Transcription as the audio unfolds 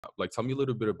Like, tell me a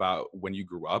little bit about when you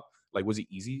grew up. Like, was it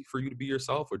easy for you to be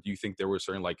yourself, or do you think there were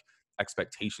certain like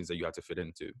expectations that you had to fit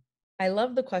into? I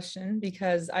love the question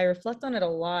because I reflect on it a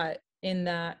lot in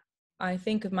that I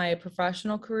think my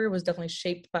professional career was definitely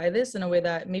shaped by this in a way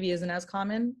that maybe isn't as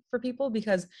common for people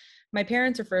because my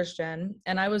parents are first gen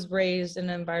and I was raised in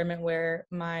an environment where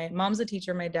my mom's a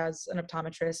teacher, my dad's an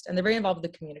optometrist, and they're very involved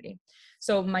with the community.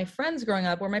 So my friends growing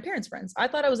up were my parents' friends. I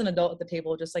thought I was an adult at the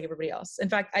table just like everybody else. In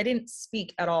fact, I didn't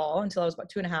speak at all until I was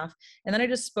about 2.5. And then I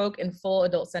just spoke in full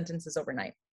adult sentences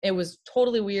overnight. It was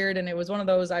totally weird. And it was one of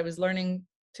those, I was learning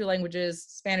two languages.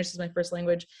 Spanish is my first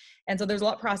language. And so there's a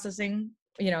lot of processing,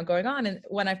 going on. And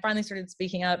when I finally started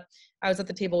speaking up, I was at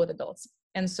the table with adults.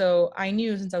 And so I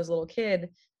knew since I was a little kid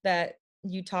that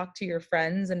you talk to your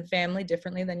friends and family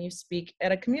differently than you speak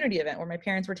at a community event where my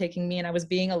parents were taking me and I was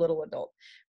being a little adult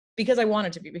because I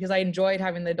wanted to be, because I enjoyed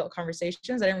having the adult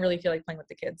conversations. I didn't really feel like playing with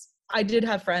the kids. I did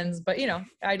have friends, but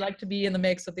I'd like to be in the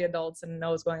mix with the adults and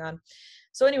know what's going on.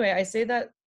 So anyway, I say that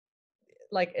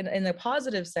like in the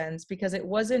positive sense, because it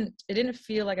didn't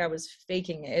feel like I was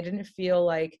faking it. It didn't feel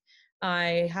like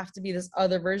I have to be this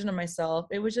other version of myself.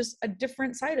 It was just a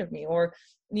different side of me. Or,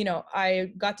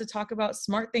 I got to talk about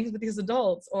smart things with these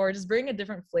adults or just bring a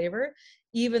different flavor,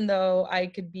 even though I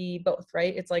could be both,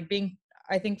 right? It's like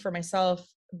I think for myself,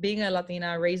 being a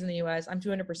Latina raised in the US, I'm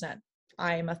 200%.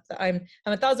 I'm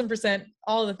 1,000%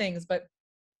 all the things, but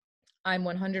I'm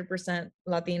 100%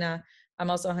 Latina. I'm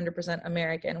also 100%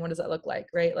 American. What does that look like,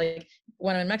 right? Like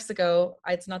when I'm in Mexico,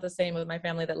 it's not the same with my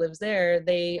family that lives there.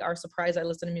 They are surprised I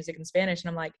listen to music in Spanish. And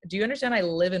I'm like, do you understand I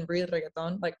live and breathe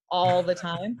reggaeton like all the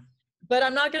time? But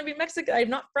I'm not going to be Mexican. I'm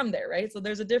not from there, right? So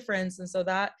there's a difference. And so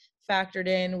that factored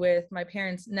in with my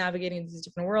parents navigating these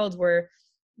different worlds where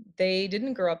they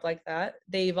didn't grow up like that.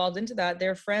 They evolved into that.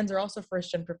 Their friends are also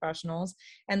first gen professionals.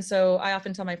 And so I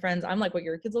often tell my friends, I'm like what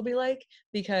your kids will be like,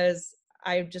 because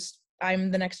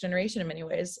I'm the next generation in many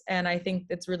ways. And I think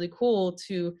it's really cool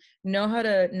to know how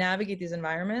to navigate these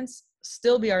environments,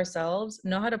 still be ourselves,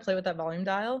 know how to play with that volume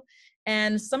dial,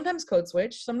 and sometimes code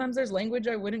switch. Sometimes there's language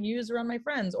I wouldn't use around my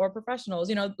friends or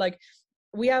professionals, like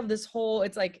we have this whole,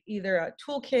 it's like either a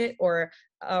toolkit or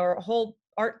a whole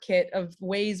art kit of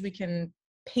ways we can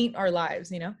paint our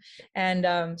lives.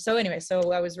 And so anyway,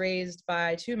 so I was raised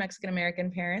by two Mexican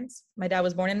American parents. My dad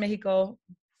was born in Mexico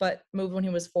but moved when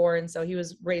he was 4, and so he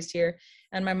was raised here.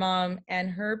 And my mom and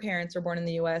her parents were born in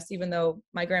the US, even though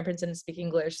my grandparents didn't speak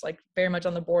English, like very much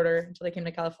on the border until they came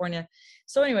to California.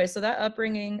 So anyway, so that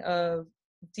upbringing of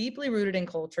deeply rooted in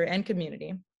culture and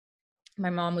community.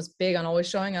 My mom was big on always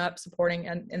showing up, supporting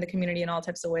in the community in all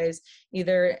types of ways,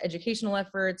 either educational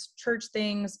efforts, church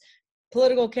things,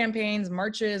 political campaigns,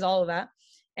 marches, all of that.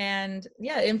 And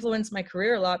yeah, it influenced my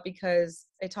career a lot because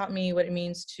it taught me what it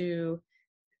means to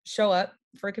show up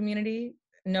for a community,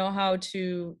 know how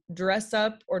to dress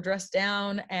up or dress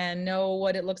down, and know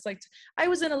what it looks like. I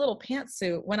was in a little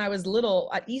pantsuit when I was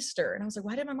little at Easter, and I was like,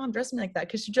 why did my mom dress me like that?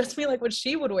 Because she dressed me like what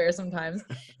she would wear sometimes.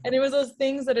 And it was those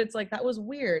things that it's like, that was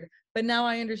weird. But now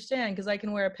I understand because I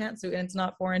can wear a pantsuit and it's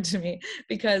not foreign to me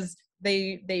because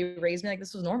they raised me like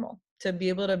this was normal, to be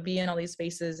able to be in all these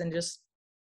spaces and just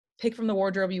pick from the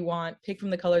wardrobe you want, pick from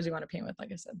the colors you want to paint with,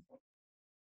 like I said.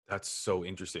 That's so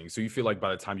interesting. So you feel like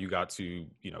by the time you got to,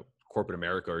 corporate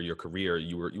America or your career,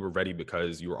 you were ready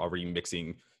because you were already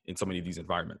mixing in so many of these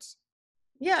environments.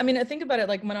 Yeah, I mean, I think about it,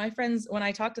 like when my friends, when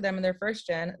I talk to them and they're first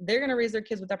gen, they're going to raise their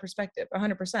kids with that perspective,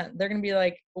 100%. They're going to be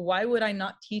like, why would I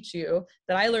not teach you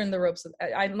that I learned the ropes?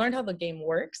 I learned how the game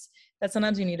works, that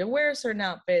sometimes you need to wear certain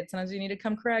outfits, sometimes you need to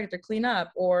come correct or clean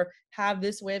up or have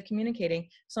this way of communicating.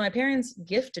 So my parents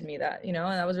gifted me that, and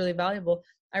that was really valuable.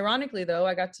 Ironically, though,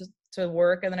 I got to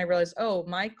work and then I realized, oh,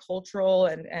 my cultural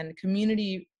and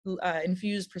community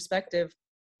infused perspective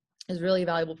is really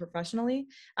valuable professionally.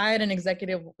 I had an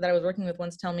executive that I was working with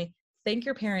once tell me, thank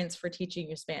your parents for teaching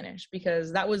you Spanish,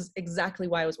 because that was exactly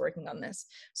why I was working on this.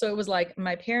 So it was like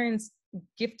my parents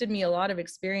gifted me a lot of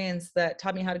experience that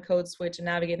taught me how to code switch and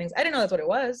navigate things. I didn't know that's what it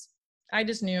was. I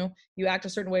just knew you act a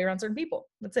certain way around certain people.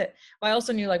 That's it. But I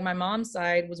also knew like my mom's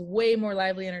side was way more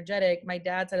lively, energetic. My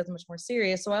dad's side is much more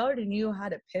serious. So I already knew how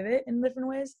to pivot in different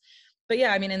ways. But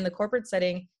yeah, I mean, in the corporate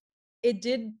setting, it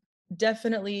did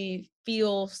definitely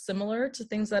feel similar to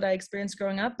things that I experienced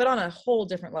growing up, but on a whole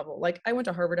different level. Like I went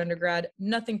to Harvard undergrad,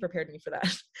 nothing prepared me for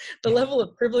that. The level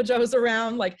of privilege I was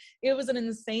around, like it was an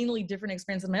insanely different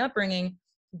experience than my upbringing,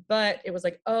 but it was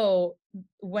like, oh,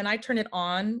 when I turn it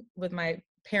on with my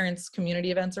parents'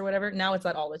 community events or whatever, now it's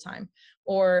that all the time.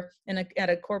 Or at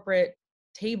a corporate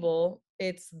table,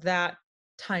 it's that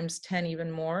times 10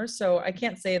 even more. So I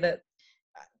can't say that,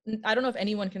 I don't know if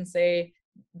anyone can say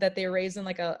that they were raised in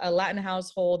like a Latin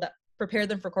household that prepared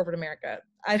them for corporate America.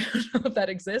 I don't know if that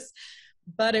exists,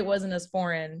 but it wasn't as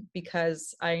foreign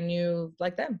because I knew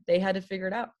like them, they had to figure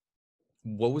it out.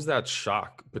 What was that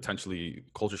shock, potentially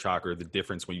culture shock, or the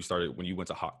difference when you went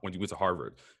to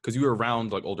Harvard? Because you were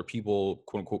around like older people,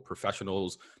 quote unquote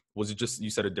professionals. Was it just,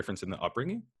 you said, a difference in the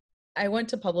upbringing? I went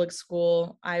to public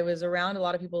school. I was around a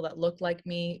lot of people that looked like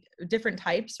me, different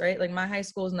types, right? Like my high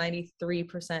school was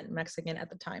 93% Mexican at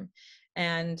the time.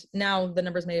 And now the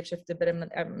numbers may have shifted, but I'm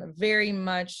a very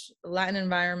much Latin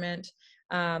environment.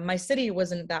 My city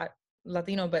wasn't that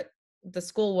Latino, but the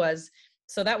school was.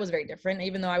 So that was very different.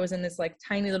 Even though I was in this like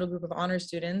tiny little group of honor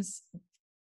students,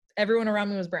 everyone around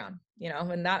me was brown,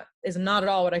 and that is not at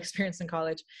all what I experienced in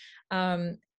college.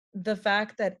 The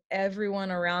fact that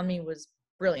everyone around me was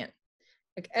brilliant.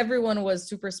 Like everyone was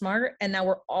super smart, and now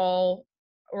we're all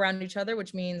around each other,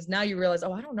 which means now you realize,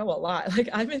 oh, I don't know a lot. Like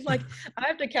I've been like, I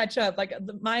have to catch up. Like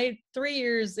my 3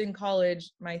 years in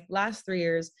college, my last 3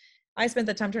 years, I spent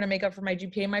the time trying to make up for my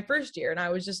GPA my first year. And I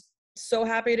was just so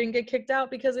happy I didn't get kicked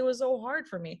out because it was so hard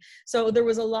for me. So there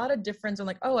was a lot of difference in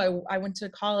like, oh, I went to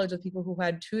college with people who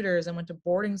had tutors and went to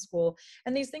boarding school,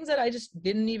 and these things that I just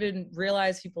didn't even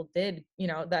realize people did,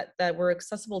 that were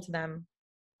accessible to them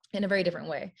in a very different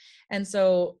way. And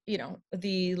so,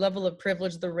 the level of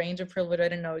privilege, the range of privilege I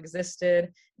didn't know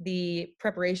existed, the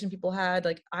preparation people had,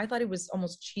 like, I thought it was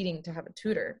almost cheating to have a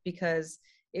tutor because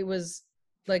it was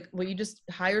like, well, you just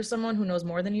hire someone who knows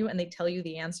more than you and they tell you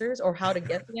the answers or how to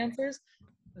get the answers.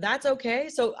 That's okay.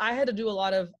 So I had to do a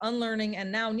lot of unlearning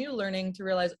and now new learning to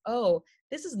realize, oh,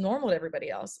 this is normal to everybody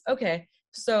else. Okay.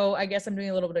 So I guess I'm doing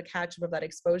a little bit of catch up of that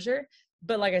exposure.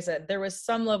 But like I said, there was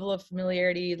some level of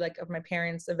familiarity, like of my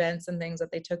parents' events and things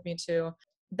that they took me to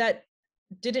that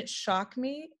didn't shock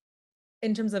me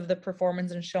in terms of the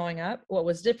performance and showing up. What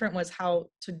was different was how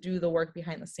to do the work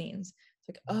behind the scenes.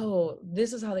 It's like, oh,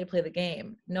 this is how they play the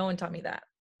game. No one taught me that.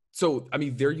 So, I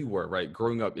mean, there you were, right?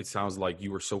 Growing up, it sounds like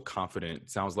you were so confident.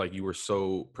 It sounds like you were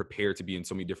so prepared to be in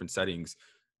so many different settings.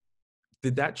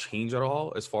 Did that change at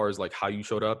all as far as like how you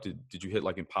showed up? Did you hit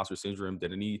like imposter syndrome?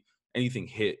 Did anything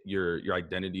hit your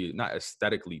identity, not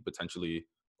aesthetically potentially,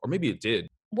 or maybe it did?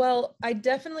 Well, I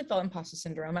definitely felt imposter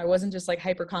syndrome. I wasn't just like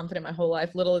hyper confident my whole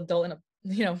life, little adult in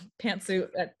a pantsuit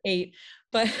at 8.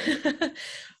 But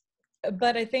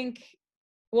but I think,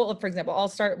 well, for example, I'll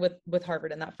start with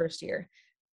Harvard in that first year.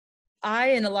 I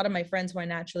and a lot of my friends who I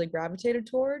naturally gravitated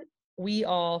toward, we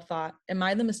all thought, am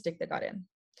I the mistake that got in?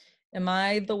 Am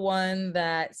I the one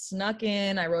that snuck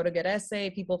in? I wrote a good essay.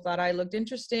 People thought I looked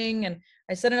interesting and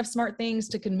I said enough smart things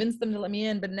to convince them to let me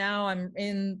in, but now I'm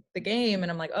in the game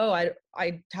and I'm like, oh,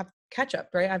 I have catch up,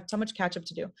 right? I have so much catch up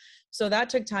to do. So that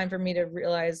took time for me to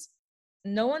realize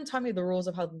no one taught me the rules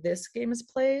of how this game is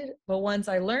played, but once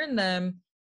I learned them,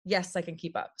 yes, I can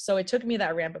keep up. So it took me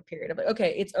that ramp up period of like,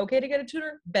 okay, it's okay to get a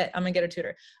tutor. Bet I'm gonna get a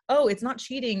tutor. Oh, it's not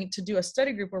cheating to do a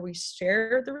study group where we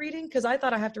share the reading because I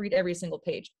thought I have to read every single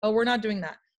page. Oh, we're not doing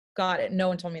that. Got it. No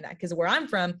one told me that because where I'm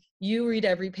from, you read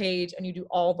every page and you do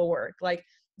all the work. Like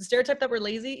the stereotype that we're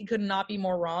lazy could not be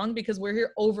more wrong because we're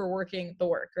here overworking the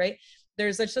work, right?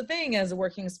 There's such a thing as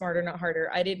working smarter, not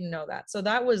harder. I didn't know that. So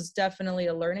that was definitely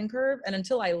a learning curve. And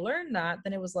until I learned that,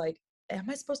 then it was like, am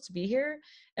I supposed to be here?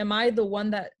 Am I the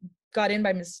one that got in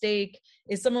by mistake?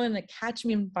 Is someone going to catch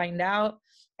me and find out?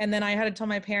 And then I had to tell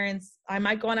my parents I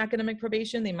might go on academic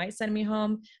probation. They might send me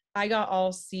home. I got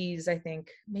all C's, I think,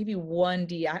 maybe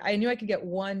 1D. I knew I could get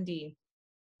 1D.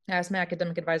 I asked my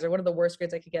academic advisor, what are the worst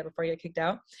grades I could get before I get kicked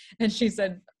out? And she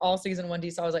said all C's and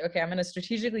 1D. So I was like, okay, I'm going to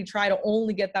strategically try to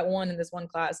only get that one in this one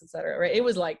class, et cetera. Right? It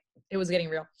was getting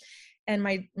real. And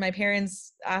my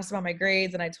parents asked about my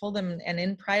grades and I told them, and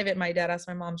in private, my dad asked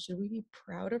my mom, should we be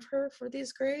proud of her for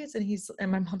these grades?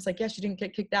 And my mom's like, yeah, she didn't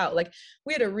get kicked out. Like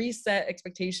we had to reset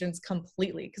expectations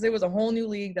completely because it was a whole new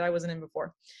league that I wasn't in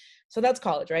before. So that's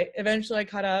college, right? Eventually I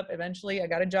caught up. Eventually I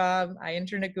got a job. I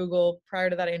interned at Google. Prior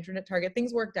to that, I interned at Target.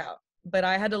 Things worked out, but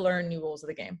I had to learn new rules of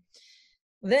the game.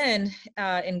 Then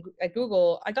at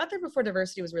Google, I got there before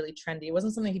diversity was really trendy. It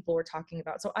wasn't something people were talking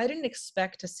about. So I didn't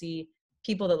expect to see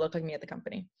people that look like me at the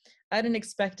company. I didn't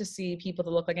expect to see people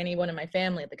that look like anyone in my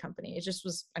family at the company. It just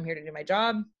was, I'm here to do my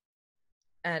job.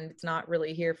 And it's not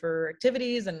really here for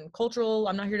activities and cultural.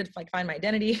 I'm not here to like find my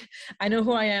identity. I know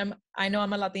who I am. I know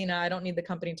I'm a Latina. I don't need the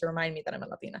company to remind me that I'm a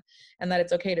Latina and that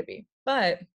it's okay to be.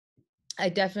 But I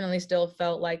definitely still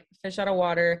felt like fish out of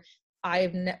water.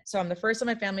 So I'm the first in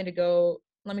my family to go,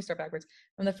 let me start backwards.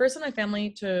 I'm the first in my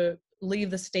family to leave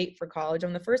the state for college.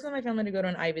 I'm the first in my family to go to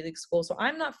an Ivy League school. So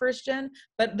I'm not first gen,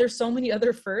 but there's so many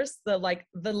other firsts that like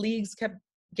the leagues kept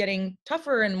getting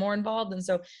tougher and more involved. And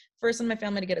so first in my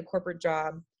family to get a corporate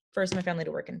job, first in my family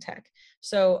to work in tech.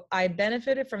 So I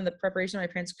benefited from the preparation my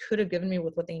parents could have given me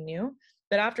with what they knew.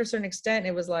 But after a certain extent,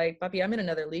 it was like, Papi, I'm in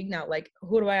another league now. Like,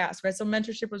 who do I ask? Right. So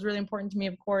mentorship was really important to me,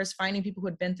 of course, finding people who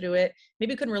had been through it.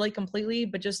 Maybe couldn't relate completely,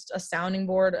 but just a sounding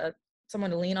board,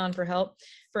 someone to lean on for help,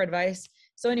 for advice.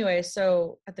 So anyway,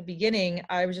 so at the beginning,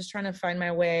 I was just trying to find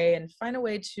my way and find a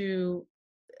way to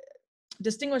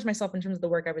distinguish myself in terms of the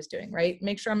work I was doing, right?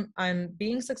 Make sure I'm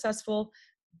being successful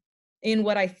in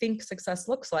what I think success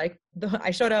looks like.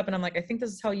 I showed up and I'm like, I think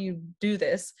this is how you do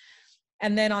this.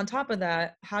 And then on top of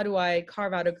that, how do I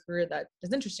carve out a career that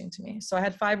is interesting to me? So I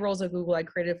had 5 roles at Google I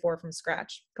created 4 from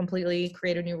scratch, completely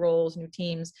created new roles, new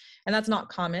teams. And that's not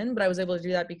common, but I was able to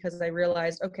do that because I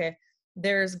realized, okay,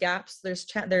 there's gaps,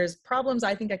 there's problems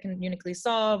I think I can uniquely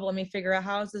solve. Let me figure out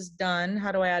how is this done?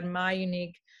 How do I add my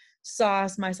unique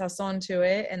sauce, my sazon to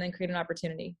it, and then create an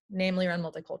opportunity, namely around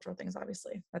multicultural things.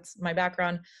 Obviously, that's my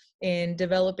background in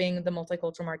developing the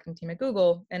multicultural marketing team at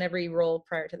Google and every role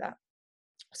prior to that.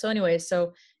 So anyway,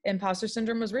 so imposter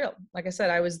syndrome was real. Like I said,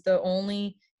 I was the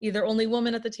either only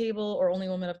woman at the table or only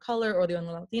woman of color or the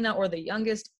only Latina or the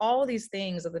youngest, all these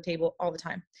things at the table all the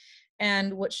time.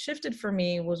 And what shifted for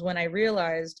me was when I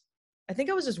realized, I think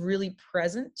I was just really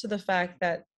present to the fact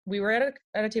that we were at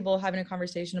a table having a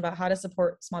conversation about how to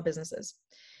support small businesses.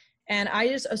 And I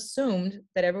just assumed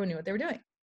that everyone knew what they were doing.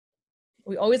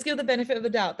 We always give the benefit of the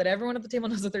doubt that everyone at the table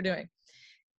knows what they're doing.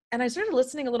 And I started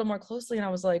listening a little more closely and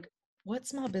I was like, what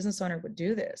small business owner would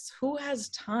do this? Who has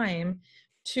time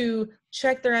to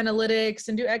check their analytics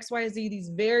and do X, Y, Z, these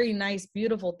very nice,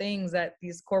 beautiful things that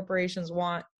these corporations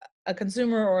want a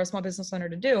consumer or a small business owner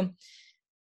to do?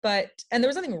 And there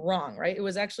was nothing wrong, right?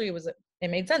 It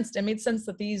made sense. It made sense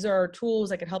that these are tools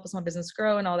that could help a small business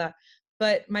grow and all that.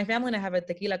 But my family and I have a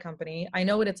tequila company. I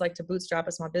know what it's like to bootstrap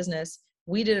a small business.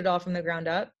 We did it all from the ground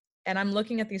up. And I'm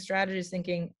looking at these strategies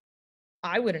thinking,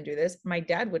 I wouldn't do this. My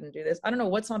dad wouldn't do this. I don't know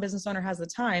what small business owner has the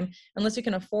time, unless you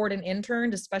can afford an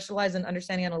intern to specialize in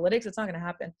understanding analytics. It's not going to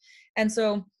happen. And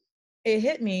so it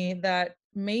hit me that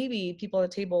maybe people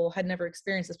at the table had never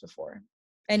experienced this before,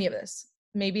 any of this.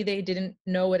 Maybe they didn't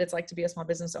know what it's like to be a small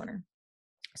business owner.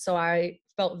 So I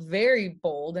felt very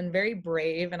bold and very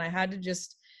brave, and I had to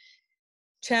just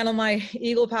channel my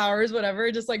eagle powers,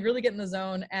 whatever, just like really get in the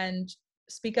zone and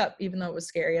speak up, even though it was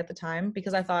scary at the time,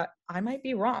 because I thought I might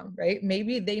be wrong, right?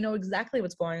 Maybe they know exactly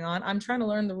what's going on. I'm trying to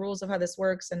learn the rules of how this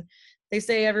works. And they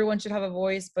say everyone should have a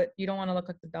voice, but you don't want to look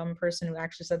like the dumb person who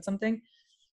actually said something.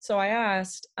 So I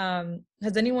asked,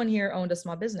 has anyone here owned a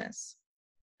small business?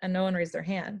 And no one raised their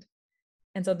hand.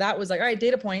 And so that was like, all right,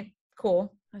 data point,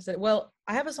 cool. I said, well,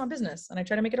 I have a small business and I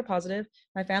try to make it a positive.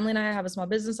 My family and I have a small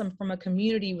business. I'm from a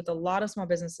community with a lot of small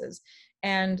businesses.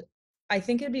 And I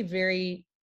think it'd be very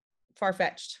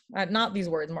far-fetched, not these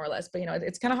words more or less, but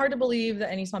it's kind of hard to believe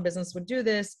that any small business would do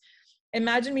this.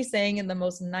 Imagine me saying in the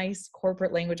most nice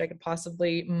corporate language I could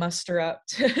possibly muster up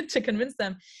to convince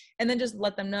them, and then just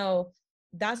let them know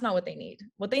that's not what they need.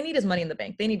 What they need is money in the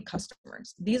bank. They need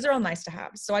customers. These are all nice to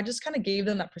have. So I just kind of gave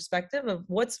them that perspective of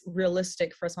what's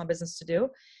realistic for a small business to do.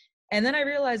 And then I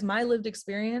realized my lived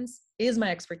experience is my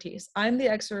expertise. I'm the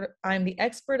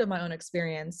expert of my own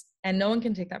experience, and no one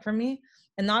can take that from me.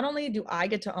 And not only do I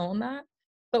get to own that,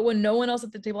 but when no one else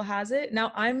at the table has it,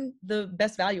 now I'm the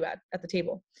best value add at the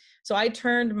table. So I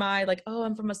turned my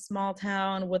I'm from a small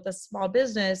town with a small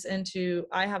business into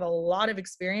I have a lot of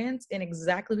experience in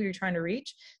exactly who you're trying to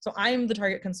reach. So I'm the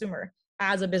target consumer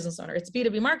as a business owner. It's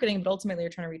B2B marketing, but ultimately you're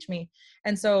trying to reach me.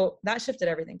 And so that shifted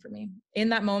everything for me. In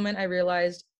that moment, I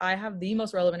realized I have the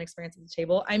most relevant experience at the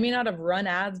table. I may not have run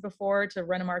ads before to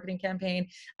run a marketing campaign.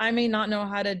 I may not know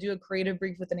how to do a creative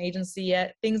brief with an agency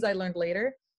yet, things I learned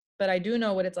later, but I do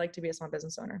know what it's like to be a small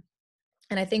business owner.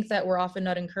 And I think that we're often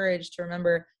not encouraged to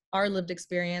remember our lived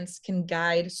experience can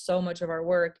guide so much of our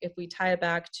work if we tie it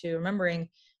back to remembering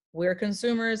we're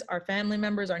consumers, our family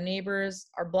members, our neighbors,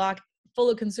 our block full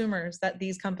of consumers that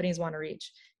these companies want to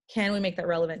reach. Can we make that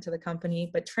relevant to the company,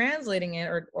 but translating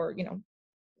it or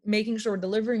making sure we're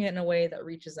delivering it in a way that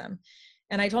reaches them.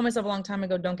 And I told myself a long time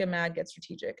ago, don't get mad, get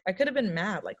strategic. I could have been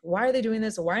mad, like, why are they doing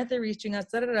this? Why aren't they reaching us?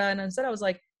 Da, da, da. And instead I was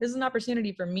like, this is an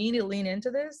opportunity for me to lean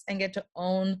into this and get to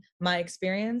own my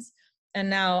experience. And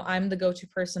now I'm the go-to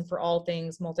person for all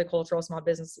things multicultural, small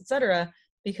business, et cetera,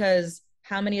 because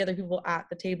how many other people at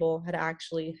the table had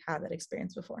actually had that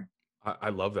experience before? I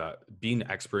love that. Being an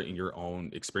expert in your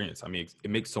own experience. I mean, it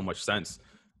makes so much sense.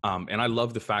 And I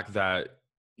love the fact that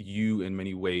you, in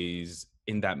many ways,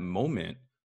 in that moment,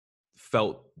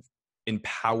 felt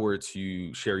empowered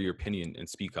to share your opinion and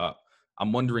speak up.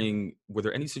 I'm wondering, were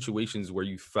there any situations where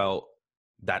you felt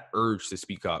that urge to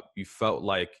speak up? You felt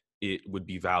like it would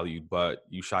be valued, but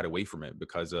you shied away from it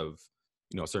because of,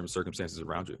 certain circumstances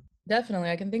around you? Definitely.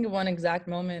 I can think of one exact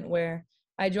moment where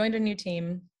I joined a new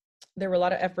team. There were a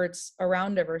lot of efforts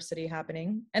around diversity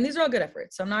happening, and these are all good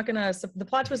efforts. So I'm not gonna, the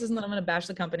plot twist isn't that I'm gonna bash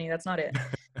the company. That's not it.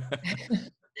 I'm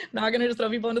not gonna just throw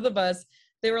people under the bus.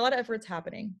 There were a lot of efforts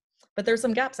happening, but there's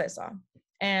some gaps I saw.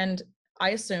 And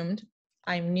I assumed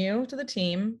I'm new to the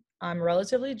team. I'm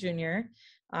relatively junior.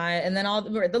 And then all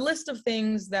the list of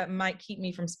things that might keep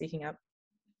me from speaking up.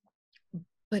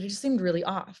 But it just seemed really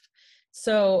off.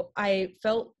 So I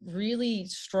felt really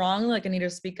strong, like I needed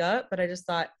to speak up, but I just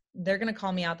thought they're going to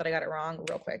call me out that I got it wrong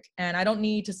real quick. And I don't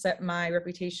need to set my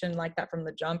reputation like that from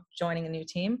the jump, joining a new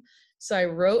team. So I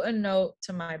wrote a note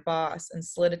to my boss and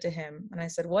slid it to him. And I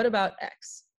said, what about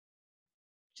X?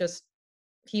 Just,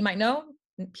 he might know.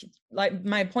 Like,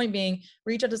 my point being,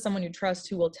 reach out to someone you trust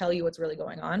who will tell you what's really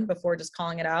going on before just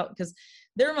calling it out. Because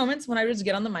there are moments when I would just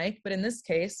get on the mic, but in this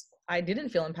case, I didn't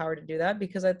feel empowered to do that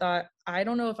because I thought, I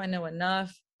don't know if I know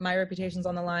enough. My reputation's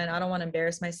on the line. I don't want to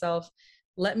embarrass myself.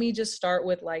 Let me just start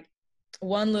with like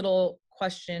one little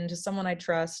question to someone I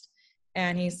trust.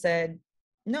 And he said,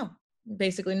 no,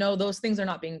 basically, no, those things are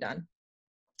not being done.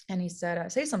 And he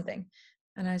said, say something.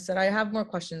 And I said, I have more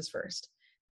questions first.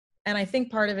 And I think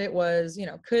part of it was,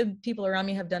 could people around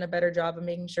me have done a better job of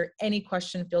making sure any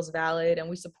question feels valid and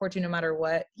we support you no matter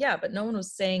what? Yeah, but no one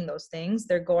was saying those things.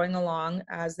 They're going along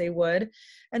as they would.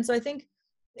 And so I think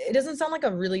it doesn't sound like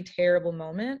a really terrible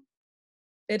moment.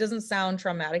 It doesn't sound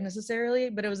traumatic necessarily,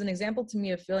 but it was an example to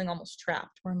me of feeling almost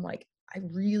trapped, where I'm like, I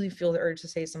really feel the urge to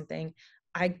say something.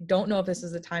 I don't know if this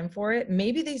is the time for it.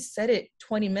 Maybe they said it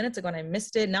 20 minutes ago and I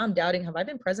missed it. Now I'm doubting, have I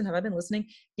been present? Have I been listening?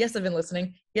 Yes, I've been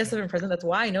listening. Yes, I've been present. That's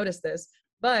why I noticed this.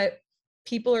 But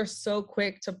people are so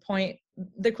quick to point,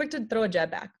 they're quick to throw a jab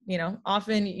back.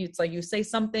 Often it's like you say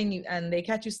something and they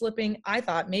catch you slipping. I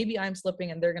thought maybe I'm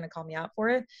slipping and they're going to call me out for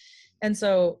it. And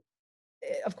so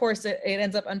of course it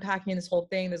ends up unpacking this whole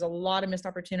thing. There's a lot of missed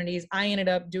opportunities. I ended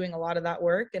up doing a lot of that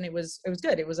work and it was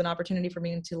good. It was an opportunity for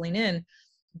me to lean in,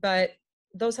 but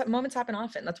those moments happen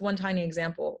often. That's one tiny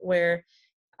example where,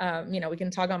 we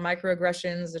can talk on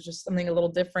microaggressions. It's just something a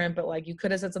little different, but like you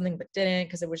could have said something but didn't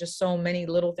because it was just so many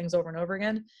little things over and over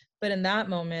again. But in that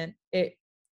moment,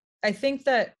 I think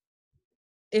that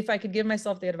if I could give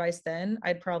myself the advice then,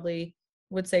 I'd probably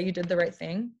would say you did the right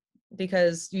thing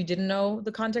because you didn't know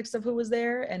the context of who was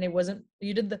there. And it wasn't,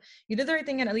 you did the right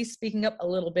thing. And at least speaking up a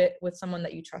little bit with someone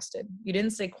that you trusted. You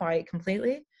didn't stay quiet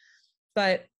completely,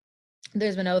 but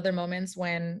there's been other moments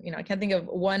when, I can't think of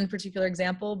one particular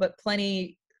example, but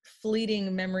plenty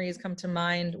fleeting memories come to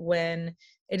mind when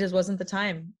it just wasn't the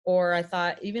time. Or I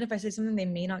thought, even if I say something, they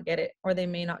may not get it or they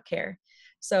may not care.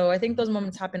 So I think those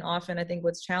moments happen often. I think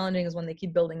what's challenging is when they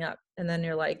keep building up and then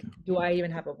you're like, do I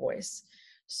even have a voice?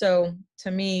 So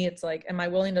to me, it's like, am I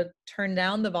willing to turn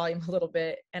down the volume a little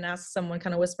bit and ask someone,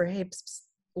 kind of whisper, hey, psst, psst,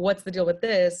 what's the deal with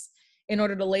this? In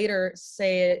order to later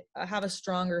say it, have a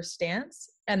stronger stance,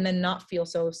 and then not feel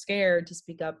so scared to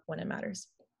speak up when it matters.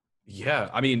 Yeah.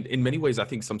 I mean, in many ways, I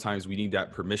think sometimes we need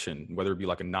that permission, whether it be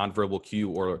like a nonverbal cue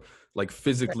or like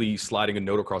physically sliding a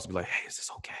note across and be like, hey, is this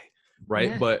okay? Right.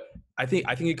 Yeah. But I think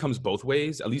it comes both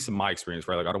ways, at least in my experience,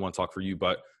 right? Like, I don't want to talk for you,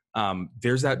 but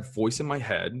there's that voice in my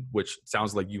head, which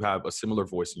sounds like you have a similar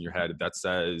voice in your head that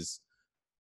says,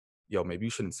 yo, maybe you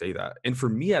shouldn't say that. And for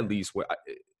me, at least, what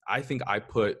I think I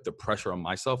put the pressure on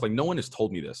myself. Like, no one has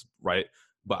told me this, right?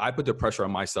 But I put the pressure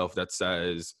on myself that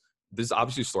says, this is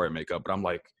obviously a story I make up, but I'm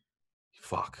like,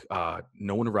 fuck,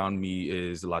 no one around me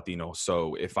is Latino.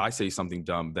 So if I say something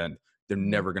dumb, then they're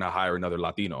never going to hire another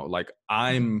Latino. Like,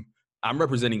 I'm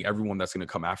representing everyone that's going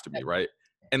to come after me. Right.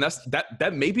 And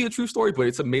that may be a true story, but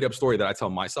it's a made up story that I tell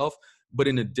myself. But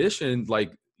in addition,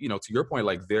 like, to your point,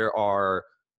 like, there are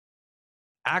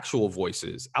actual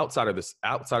voices outside of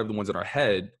the ones in our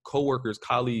head, coworkers,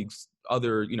 colleagues,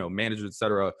 other, managers, et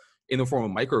cetera, in the form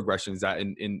of microaggressions that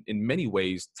in many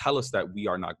ways tell us that we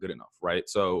are not good enough. Right.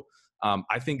 So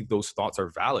I think those thoughts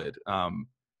are valid. And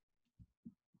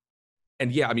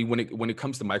yeah, I mean, when it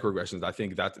comes to microaggressions, I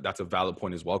think that's a valid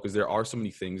point as well, because there are so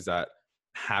many things that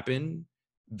happen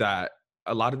that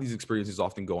a lot of these experiences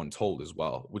often go untold as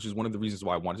well, which is one of the reasons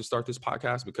why I wanted to start this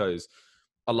podcast, because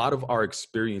a lot of our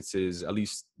experiences, at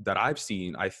least that I've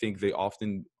seen, I think they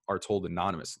often are told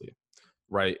anonymously,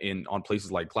 right? On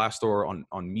places like Glassdoor,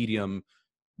 on Medium.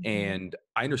 And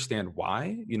I understand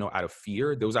why, out of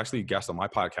fear. There was actually a guest on my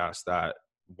podcast that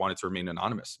wanted to remain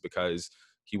anonymous because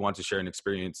he wanted to share an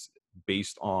experience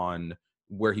based on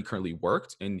where he currently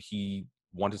worked. And he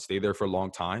wanted to stay there for a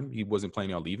long time. He wasn't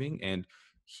planning on leaving. And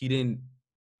he didn't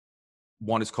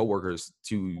want his coworkers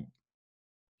to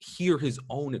hear his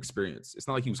own experience. It's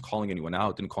not like he was calling anyone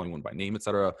out, didn't call anyone by name,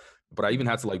 etc. But I even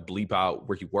had to like bleep out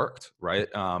where he worked, right?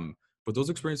 But those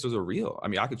experiences are real. I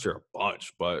mean, I could share a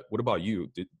bunch, but what about you?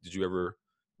 Did you ever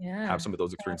have Yeah. some of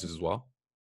those experiences as well?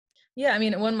 Yeah. I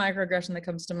mean, one microaggression that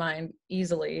comes to mind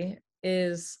easily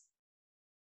is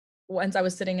once I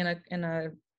was sitting in a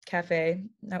cafe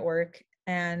at work,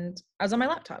 and I was on my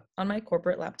laptop, on my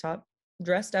corporate laptop,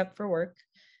 dressed up for work.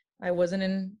 I wasn't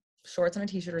in shorts and a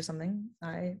t-shirt or something.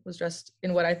 I was dressed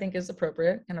in what I think is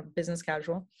appropriate, kind of business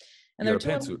casual. And You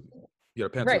there were got a two women, pantsuit. You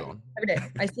got a pantsuit right, on. every day.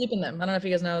 I sleep in them. I don't know if you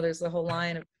guys know, there's a whole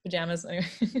line of pajamas.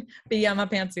 But yeah, my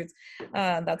pantsuits.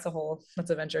 That's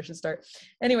a venture I should start.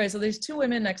 Anyway, so there's two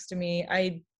women next to me.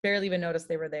 I barely even noticed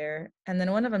they were there. And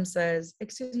then one of them says,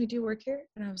 "Excuse me, do you work here?"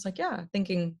 And I was like, "Yeah,"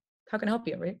 thinking, how can I help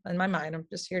you? Right? In my mind, I'm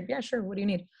just here. Yeah, sure. What do you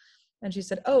need? And she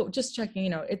said, "Oh, just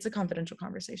checking, it's a confidential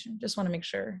conversation. Just want to make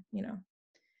sure.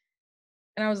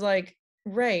 And I was like,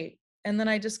 right. And then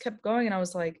I just kept going and I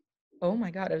was like, oh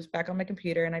my God, I was back on my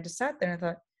computer and I just sat there and I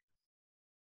thought,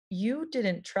 you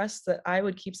didn't trust that I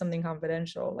would keep something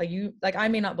confidential. Like I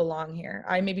may not belong here.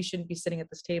 I maybe shouldn't be sitting at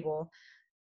this table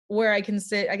where I could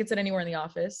sit anywhere in the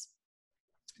office.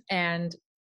 And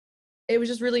it was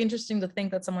just really interesting to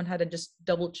think that someone had to just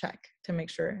double check to make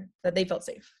sure that they felt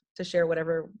safe to share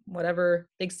whatever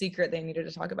big secret they needed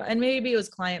to talk about. And maybe it was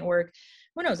client work.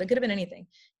 Who knows? It could have been anything.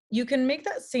 You can make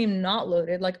that seem not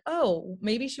loaded, like, oh,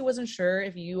 maybe she wasn't sure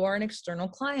if you are an external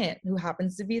client who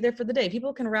happens to be there for the day.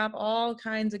 People can wrap all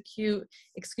kinds of cute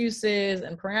excuses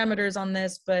and parameters on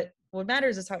this, but what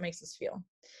matters is how it makes us feel.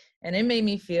 And it made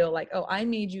me feel like, oh, I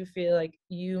made you feel like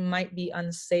you might be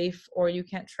unsafe or you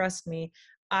can't trust me.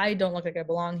 I don't look like I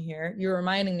belong here. You're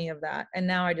reminding me of that. And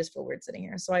now I just feel weird sitting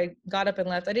here. So I got up and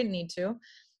left. I didn't need to.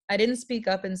 I didn't speak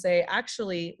up and say,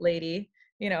 actually, lady,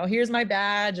 here's my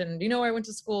badge and where I went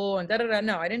to school and da da da.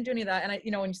 No, I didn't do any of that. And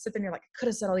when you sit there and you're like, I could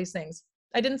have said all these things.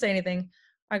 I didn't say anything.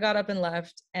 I got up and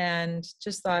left and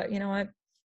just thought, you know what?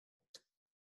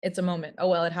 It's a moment. Oh,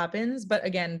 well, it happens. But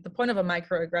again, the point of a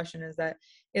microaggression is that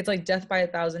it's like death by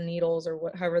 1,000 needles or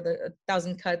whatever, the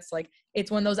 1,000 cuts. Like it's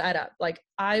when those add up. Like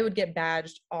I would get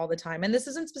badged all the time. And this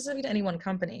isn't specific to any one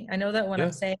company. I know that when I'm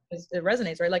Yeah. saying it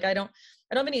resonates, right? Like I don't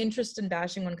have any interest in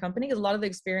bashing one company because a lot of the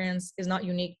experience is not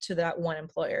unique to that one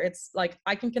employer. It's like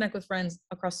I can connect with friends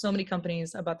across so many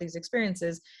companies about these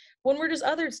experiences when we're just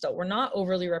othered still. We're not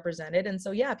overly represented. And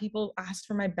so, yeah, people ask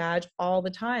for my badge all the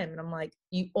time. And I'm like,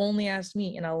 you only asked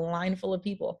me in a line full of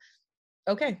people.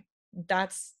 Okay,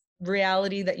 that's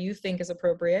reality that you think is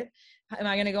appropriate. Am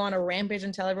I going to go on a rampage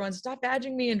and tell everyone stop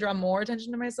badging me and draw more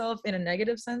attention to myself in a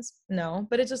negative sense? No,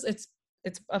 but it's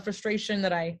a frustration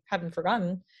that I haven't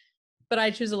forgotten, but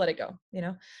I choose to let it go.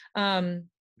 Yeah.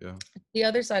 The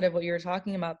other side of what you were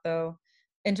talking about, though,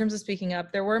 in terms of speaking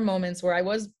up, there were moments where I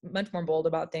was much more bold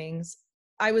about things.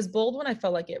 I was bold when I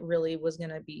felt like it really was going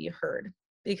to be heard,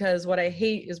 because what I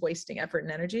hate is wasting effort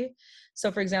and energy.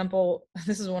 So, for example,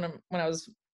 this is when I was,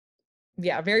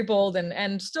 very bold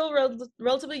and still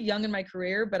relatively young in my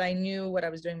career, but I knew what I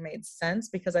was doing made sense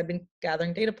because I'd been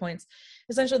gathering data points.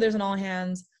 Essentially, there's an all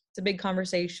hands. It's a big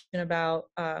conversation about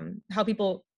how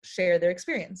people share their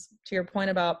experience. To your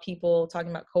point about people talking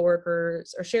about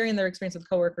coworkers or sharing their experience with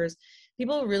coworkers,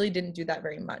 people really didn't do that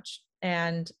very much.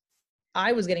 And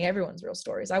I was getting everyone's real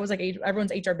stories. I was like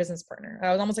everyone's HR business partner.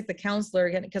 I was almost like the counselor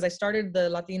again, because I started the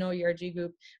Latino ERG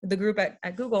group, the group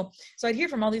at Google. So I'd hear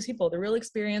from all these people, the real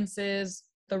experiences,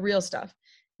 the real stuff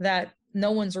that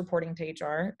no one's reporting to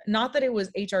HR. Not that it was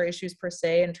HR issues per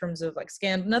se in terms of like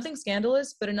nothing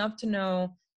scandalous, but enough to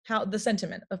know how the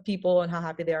sentiment of people and how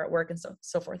happy they are at work and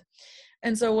so forth.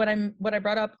 And so what I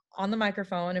brought up on the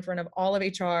microphone in front of all of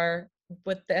HR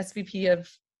with the SVP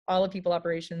of all of people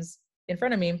operations in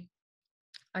front of me,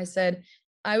 I said,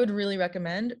 I would really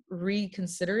recommend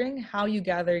reconsidering how you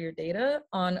gather your data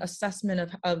on assessment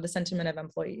of the sentiment of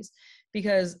employees,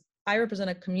 because I represent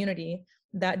a community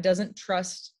that doesn't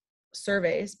trust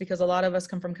surveys, because a lot of us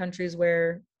come from countries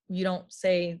where you don't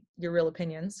say your real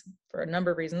opinions for a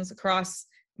number of reasons across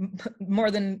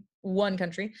more than one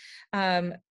country.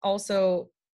 Also,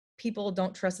 people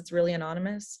don't trust it's really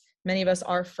anonymous. Many of us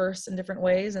are first in different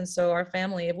ways. And so our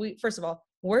family, first of all,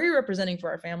 we're here representing for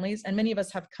our families, and many of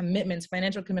us have commitments,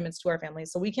 financial commitments to our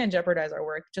families. So we can't jeopardize our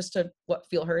work just to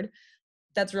feel heard.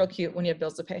 That's real cute when you have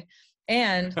bills to pay.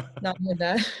 And not only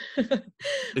that, but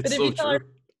It's so true.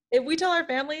 if we tell our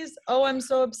families, oh, I'm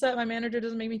so upset, my manager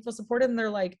doesn't make me feel supported, and they're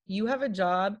like, you have a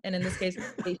job, and in this case,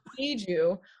 they paid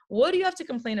you, what do you have to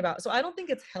complain about? So I don't think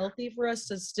it's healthy for us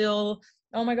to still,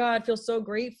 oh my God, feel so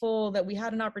grateful that we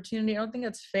had an opportunity. I don't think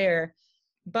that's fair.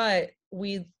 but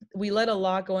we let a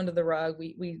lot go under the rug.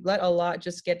 We let a lot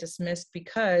just get dismissed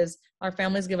because our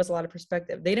families give us a lot of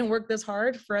perspective. They didn't work this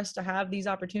hard for us to have these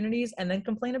opportunities and then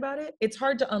complain about it. It's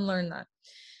hard to unlearn that.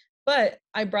 But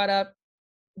I brought up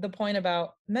the point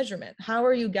about measurement. How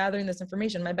are you gathering this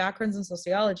information? My background's in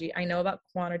sociology. I know about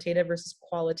quantitative versus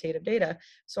qualitative data.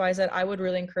 So I said, I would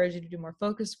really encourage you to do more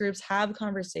focus groups, have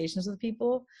conversations with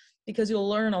people, because you'll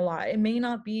learn a lot. It may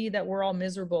not be that we're all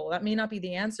miserable. That may not be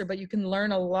the answer, but you can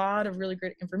learn a lot of really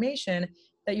great information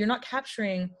that you're not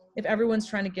capturing if everyone's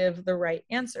trying to give the right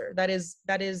answer. That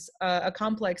is a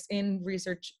complex in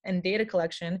research and data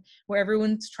collection where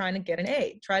everyone's trying to get an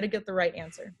A, try to get the right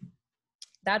answer.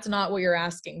 That's not what you're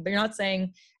asking. They're not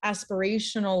saying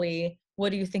aspirationally,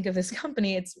 what do you think of this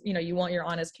company? It's, you want your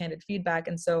honest, candid feedback.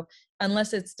 And so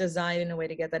unless it's designed in a way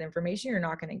to get that information, you're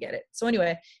not going to get it. So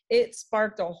anyway, it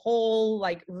sparked a whole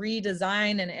like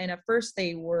redesign. And at first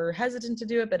they were hesitant to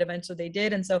do it, but eventually they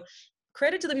did. And so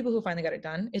credit to the people who finally got it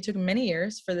done. It took many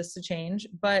years for this to change,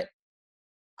 but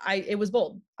it was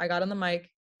bold. I got on the mic.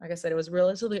 Like I said, it was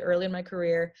relatively early in my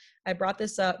career. I brought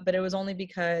this up, but it was only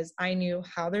because I knew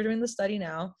how they're doing the study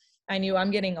now. I knew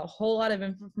I'm getting a whole lot of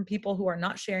info from people who are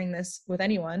not sharing this with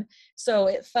anyone. So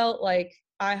it felt like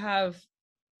I have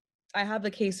the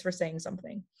case for saying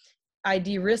something. I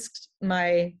de-risked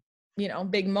my,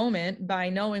 big moment by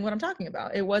knowing what I'm talking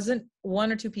about. It wasn't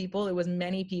one or two people, it was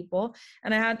many people.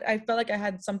 And I felt like I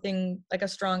had something like a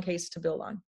strong case to build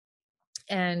on.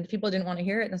 And people didn't want to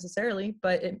hear it necessarily,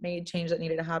 but it made change that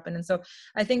needed to happen. And so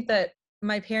I think that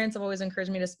my parents have always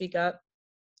encouraged me to speak up,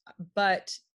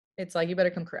 but it's like, you better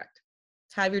come correct.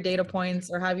 Have your data points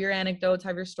or have your anecdotes,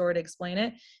 have your story to explain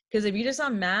it. Because if you just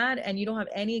sound mad and you don't have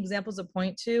any examples to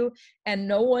point to and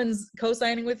no one's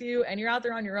co-signing with you and you're out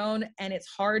there on your own and it's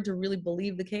hard to really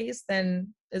believe the case,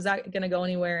 then is that going to go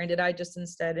anywhere? And did I just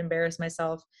instead embarrass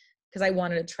myself because I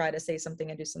wanted to try to say something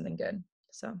and do something good?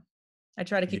 So I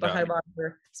try to keep a high bar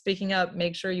for speaking up.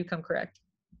 Make sure you come correct.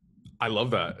 I love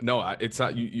that. No, it's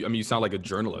not you. I mean, you sound like a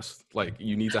journalist. Like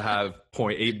you need to have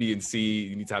point A, B, and C.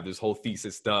 You need to have this whole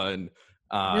thesis done.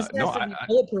 This No, has to be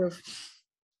bulletproof.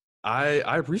 I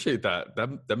appreciate that.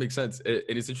 That makes sense.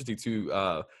 It is interesting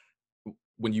too.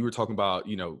 When you were talking about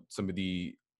some of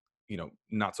the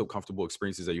not so comfortable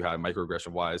experiences that you had microaggression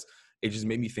wise, it just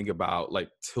made me think about like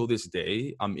till this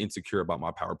day I'm insecure about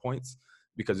my PowerPoints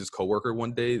because this coworker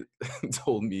one day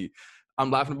told me, I'm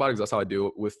laughing about it because that's how I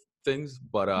deal with things,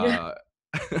 but Yeah.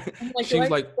 I'm like, she was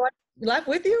like, do I laugh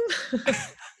with you?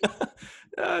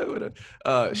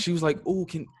 she was like, oh,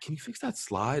 can you fix that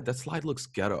slide? That slide looks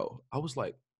ghetto. I was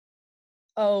like,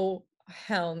 Oh,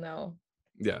 hell no.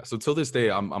 yeah. So till this day,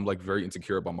 I'm like very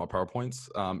insecure about my PowerPoints.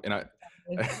 And I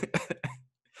It's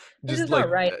just just like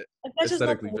not right. Like, that's just not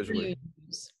the aesthetically, word visually. you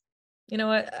use. You know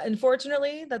what?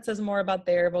 Unfortunately, that says more about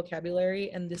their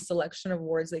vocabulary and the selection of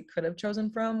words they could have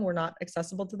chosen from were not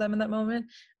accessible to them in that moment.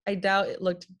 I doubt it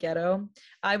looked ghetto.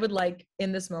 I would like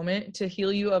in this moment to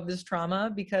heal you of this trauma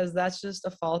because that's just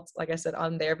a fault, like I said,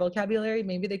 on their vocabulary.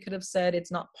 Maybe they could have said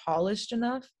it's not polished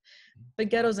enough, but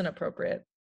ghetto's inappropriate.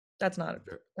 That's not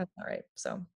right.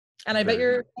 So, and I bet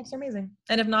Very. your texts are amazing.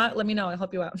 And if not, let me know. I'll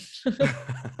help you out.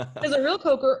 Because a real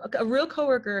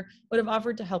coworker would have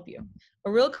offered to help you.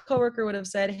 A real coworker would have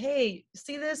said, "Hey,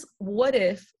 see this? What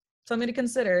if something to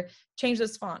consider? Change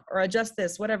this font or adjust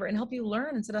this, whatever, and help you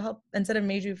learn instead of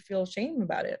made you feel shame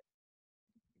about it."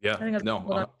 Yeah. I think that's what No.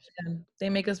 people don't understand. They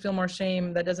make us feel more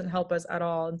shame. That doesn't help us at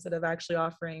all. Instead of actually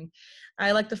offering,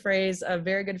 I like the phrase. A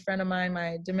very good friend of mine,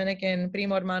 my Dominican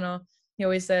primo hermano, he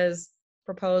always says,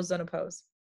 "Propose, don't oppose."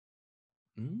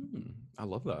 I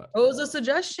love that. Propose a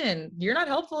suggestion. You're not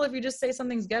helpful if you just say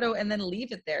something's ghetto and then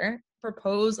leave it there.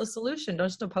 Propose a solution. Don't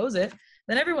just oppose it.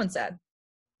 Then everyone's sad.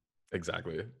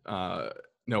 Exactly. No,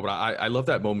 but I love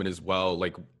that moment as well.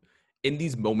 Like in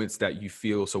these moments that you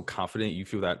feel so confident, you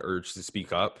feel that urge to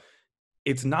speak up.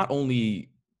 It's not only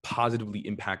positively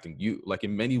impacting you, like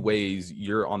in many ways,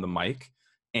 you're on the mic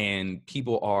and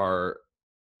people are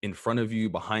in front of you,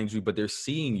 behind you, but they're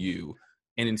seeing you.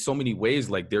 And in so many ways,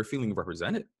 like they're feeling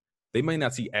represented. They might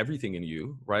not see everything in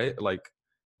you, right? Like,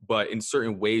 but in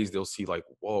certain ways, they'll see like,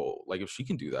 whoa, like if she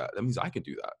can do that, that means I can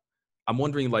do that. I'm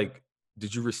wondering, like,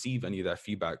 did you receive any of that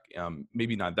feedback?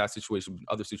 Maybe not that situation,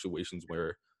 but other situations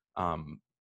where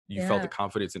you felt Yeah. the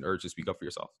confidence and urge to speak up for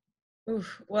yourself.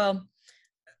 Oof. Well,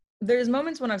 there's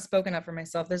moments when I've spoken up for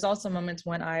myself. There's also moments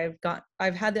when I've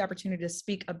had the opportunity to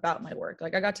speak about my work.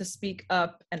 Like I got to speak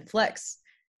up and flex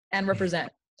and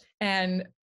represent. And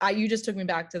you just took me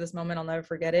back to this moment. I'll never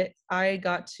forget it. I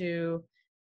got to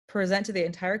present to the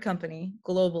entire company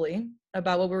globally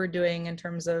about what we were doing in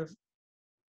terms of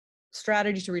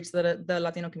strategy to reach the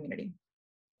Latino community.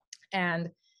 And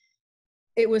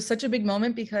it was such a big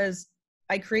moment because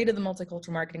I created the multicultural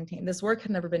marketing team. This work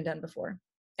had never been done before.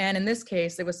 And in this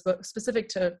case, it was specific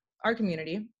to our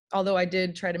community, although I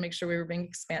did try to make sure we were being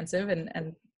expansive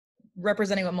and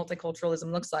representing what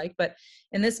multiculturalism looks like. But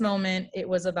in this moment, it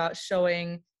was about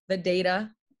showing the data,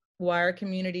 why our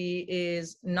community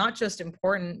is not just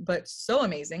important, but so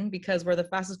amazing, because we're the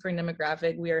fastest growing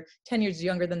demographic. We are 10 years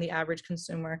younger than the average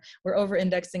consumer. We're over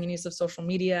indexing in use of social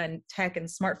media and tech and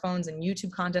smartphones and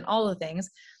YouTube content, all the things.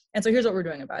 And so here's what we're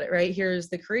doing about it, right? Here's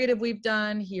the creative we've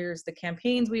done. Here's the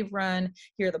campaigns we've run.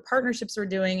 Here are the partnerships we're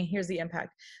doing. Here's the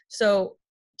impact. So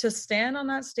to stand on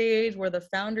that stage where the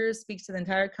founders speak to the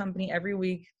entire company every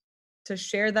week, to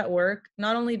share that work,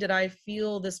 not only did I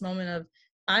feel this moment of,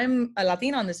 I'm a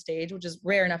Latina on this stage, which is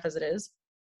rare enough as it is,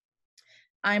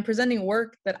 I'm presenting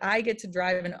work that I get to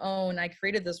drive and own. I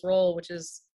created this role, which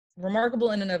is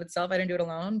remarkable in and of itself. I didn't do it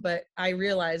alone, but I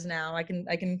realize now I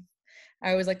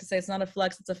always like to say it's not a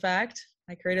flex, it's a fact.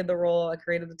 I created the role, I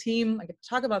created the team, I get to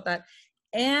talk about that.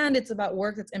 And it's about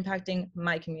work that's impacting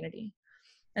my community.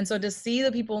 And so to see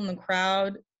the people in the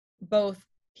crowd, both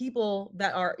people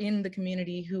that are in the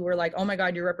community who are like, oh my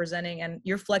God, you're representing and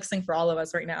you're flexing for all of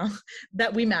us right now,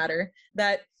 that we matter,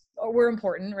 that we're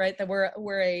important, right? That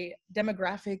we're a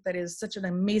demographic that is such an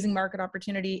amazing market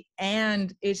opportunity,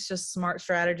 and it's just smart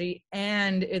strategy,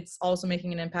 and it's also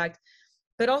making an impact.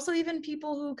 But also even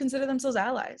people who consider themselves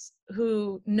allies,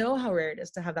 who know how rare it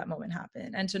is to have that moment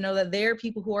happen, and to know that they're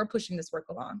people who are pushing this work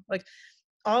along. Like,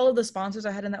 all of the sponsors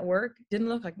I had in that work didn't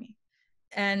look like me.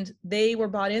 And they were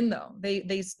bought in though.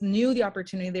 They knew the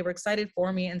opportunity, they were excited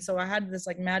for me. And so I had this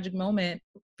like magic moment,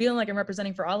 feeling like I'm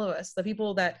representing for all of us, the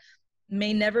people that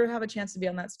may never have a chance to be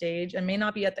on that stage and may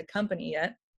not be at the company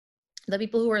yet, the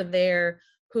people who are there,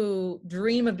 who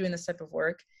dream of doing this type of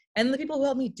work, and the people who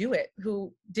helped me do it,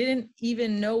 who didn't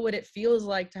even know what it feels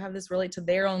like to have this relate to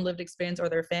their own lived experience or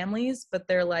their families, but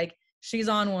they're like, she's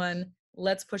on one,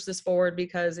 let's push this forward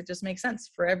because it just makes sense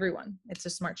for everyone. It's a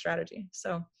smart strategy.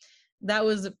 So that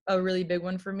was a really big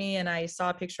one for me. And I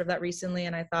saw a picture of that recently,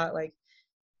 and I thought, like,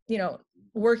 you know,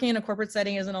 working in a corporate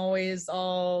setting isn't always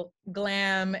all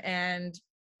glam and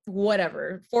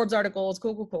whatever, Forbes articles,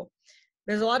 cool.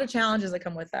 There's a lot of challenges that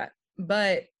come with that.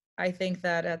 But I think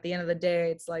that at the end of the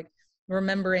day, it's like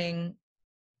remembering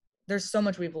there's so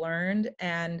much we've learned,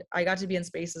 and I got to be in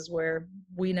spaces where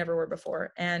we never were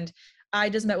before. And I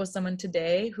just met with someone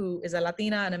today who is a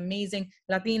Latina, an amazing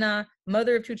Latina,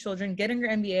 mother of 2 children, getting her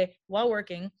MBA while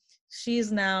working.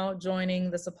 She's now joining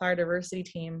the supplier diversity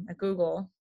team at Google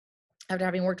after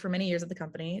having worked for many years at the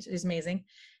company. She's amazing.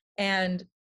 And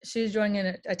she's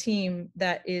joining a team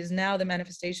that is now the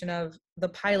manifestation of the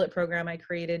pilot program I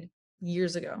created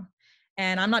years ago.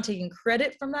 And I'm not taking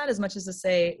credit from that as much as to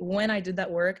say, when I did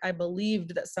that work, I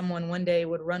believed that someone one day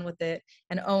would run with it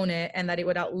and own it, and that it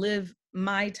would outlive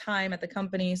my time at the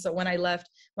company. So when I left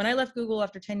Google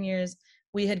after 10 years,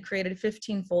 we had created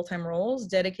 15 full-time roles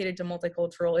dedicated to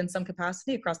multicultural in some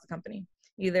capacity across the company,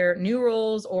 either new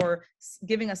roles or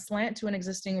giving a slant to an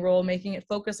existing role, making it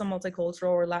focus on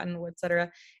multicultural or Latin, et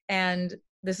cetera. And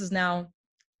this is now,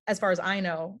 as far as I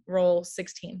know, role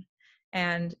 16.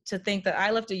 And to think that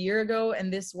I left a year ago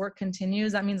and this work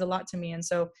continues, that means a lot to me. And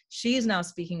so she's now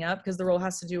speaking up because the role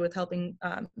has to do with helping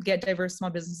get diverse small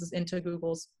businesses into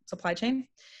Google's supply chain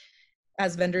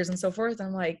as vendors and so forth.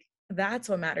 I'm like, that's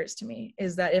what matters to me,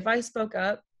 is that if I spoke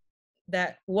up,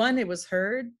 that 1, it was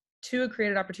heard, 2, it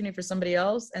created opportunity for somebody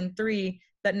else, and 3,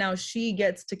 that now she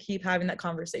gets to keep having that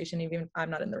conversation even if I'm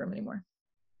not in the room anymore.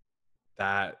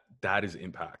 That is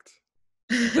impact.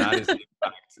 That is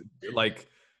impact. Like,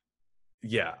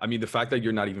 yeah, I mean, the fact that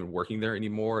you're not even working there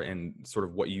anymore, and sort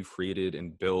of what you've created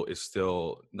and built is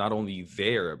still not only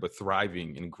there, but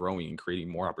thriving and growing and creating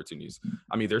more opportunities.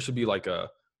 I mean, there should be like a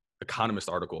Economist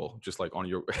article just like on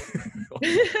your.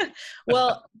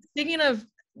 Well, speaking of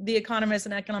The Economist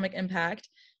and economic impact,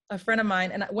 a friend of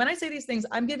mine, and when I say these things,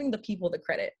 I'm giving the people the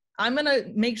credit. I'm going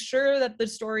to make sure that the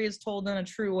story is told in a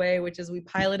true way, which is we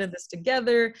piloted this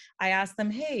together. I asked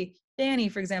them, hey, Danny,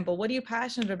 for example, what are you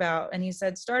passionate about? And he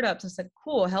said, startups. I said,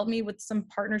 cool, help me with some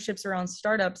partnerships around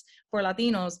startups for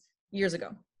Latinos years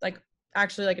ago,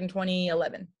 actually in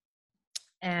 2011.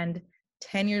 And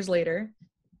 10 years later,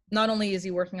 not only is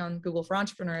he working on Google for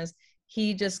Entrepreneurs,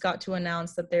 he just got to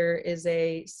announce that there is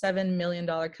a $7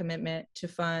 million commitment to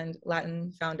fund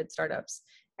Latin-founded startups.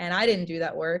 And I didn't do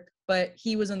that work, but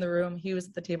he was in the room, he was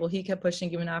at the table, he kept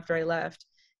pushing even after I left.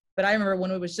 But I remember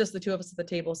when it was just the 2 of us at the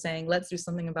table saying, let's do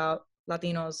something about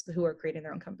Latinos who are creating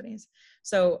their own companies.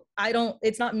 So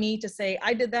it's not me to say,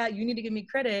 I did that, you need to give me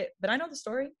credit, but I know the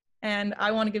story. And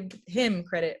I want to give him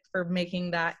credit for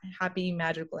making that happy,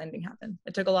 magical ending happen.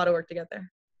 It took a lot of work to get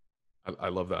there. I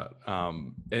love that.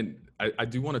 And I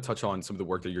do want to touch on some of the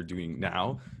work that you're doing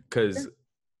now, because Sure.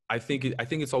 I think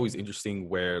it's always interesting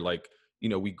where, like, you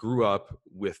know, we grew up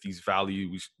with these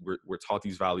values, we're taught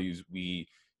these values. We,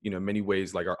 you know, in many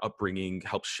ways, like our upbringing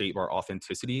helps shape our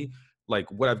authenticity. Like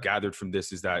what I've gathered from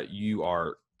this is that you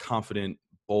are confident,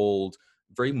 bold,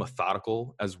 very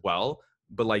methodical as well.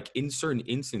 But like in certain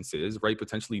instances, right,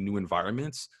 potentially new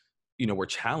environments, you know, we're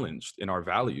challenged in our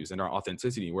values and our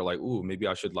authenticity. We're like, ooh, maybe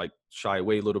I should like shy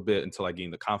away a little bit until I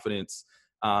gain the confidence.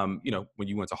 You know, when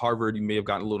you went to Harvard, you may have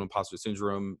gotten a little imposter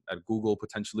syndrome. At Google,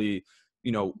 potentially.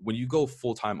 You know, when you go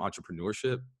full-time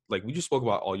entrepreneurship, like we just spoke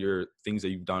about all your things that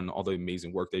you've done, all the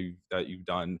amazing work that you've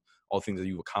done, all the things that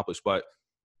you've accomplished. But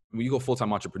when you go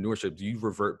full-time entrepreneurship, do you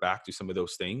revert back to some of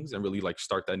those things and really like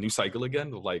start that new cycle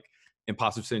again of like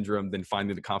imposter syndrome, then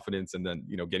finding the confidence, and then,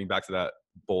 you know, getting back to that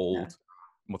Yeah. bold,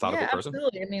 methodical Yeah, person?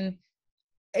 absolutely. I mean,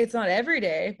 it's not every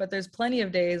day, but there's plenty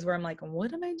of days where I'm like,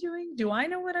 what am I doing? Do I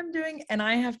know what I'm doing? And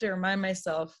I have to remind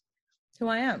myself who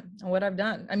I am and what I've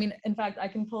done. I mean, in fact, I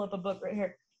can pull up a book right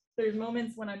here. There's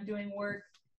moments when I'm doing work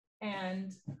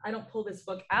and I don't pull this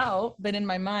book out, but in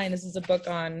my mind, this is a book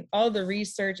on all the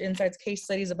research, insights, case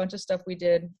studies, a bunch of stuff we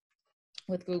did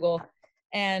with Google.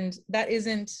 And that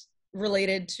isn't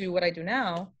related to what I do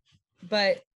now,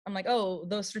 but I'm like, oh,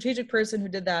 the strategic person who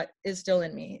did that is still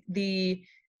in me.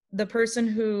 The person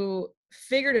who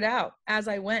figured it out as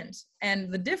I went.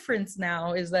 And the difference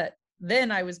now is that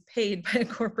then I was paid by a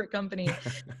corporate company.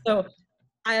 So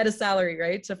I had a salary,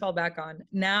 right, to fall back on.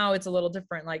 Now it's a little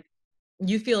different. Like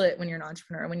you feel it when you're an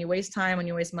entrepreneur. When you waste time, when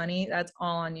you waste money, that's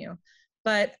all on you.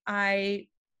 But I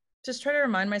just try to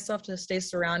remind myself to stay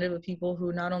surrounded with people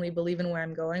who not only believe in where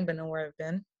I'm going, but know where I've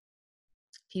been.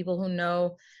 People who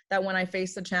know that when I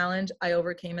face a challenge, I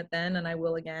overcame it then and I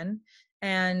will again.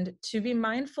 And to be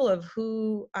mindful of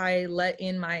who I let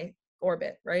in my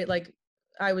orbit, right? Like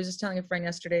I was just telling a friend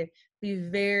yesterday, be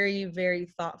very, very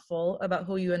thoughtful about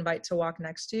who you invite to walk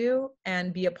next to you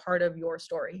and be a part of your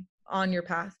story on your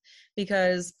path,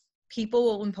 because people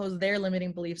will impose their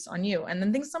limiting beliefs on you. And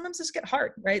then things sometimes just get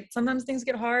hard, right? Sometimes things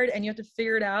get hard and you have to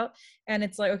figure it out. And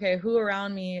it's like, okay, who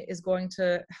around me is going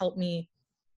to help me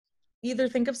either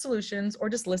think of solutions or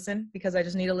just listen, because I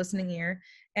just need a listening ear.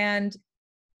 And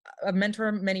a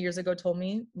mentor many years ago told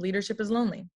me leadership is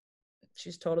lonely.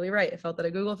 She's totally right. I felt that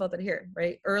at Google, I felt that here,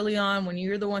 right? Early on, when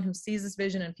you're the one who sees this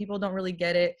vision and people don't really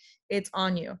get it, it's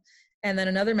on you. And then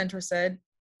another mentor said,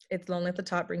 it's lonely at the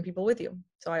top, bring people with you.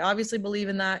 So I obviously believe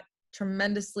in that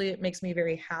tremendously. It makes me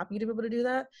very happy to be able to do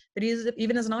that. But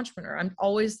even as an entrepreneur, I'm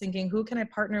always thinking, who can I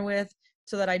partner with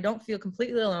so that I don't feel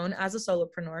completely alone as a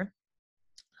solopreneur?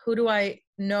 Who do I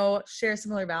know share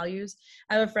similar values?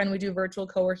 I have a friend, we do virtual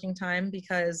co-working time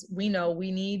because we know we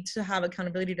need to have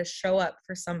accountability to show up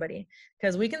for somebody,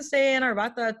 because we can stay in our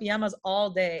bata pijamas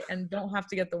all day and don't have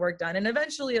to get the work done. And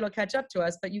eventually it'll catch up to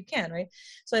us, but you can, right?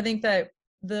 So I think that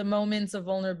the moments of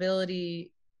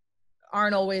vulnerability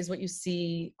aren't always what you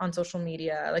see on social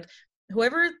media. Like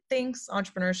whoever thinks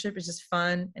entrepreneurship is just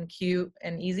fun and cute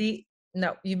and easy,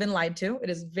 no, you've been lied to.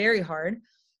 It is very hard.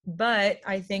 But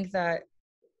I think that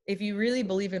if you really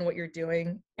believe in what you're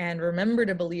doing and remember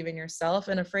to believe in yourself,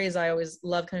 and a phrase I always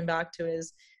love coming back to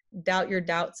is doubt your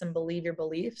doubts and believe your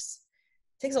beliefs.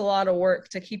 It takes a lot of work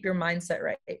to keep your mindset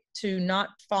right, to not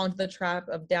fall into the trap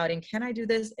of doubting, can I do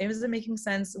this? Is it making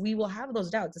sense? We will have those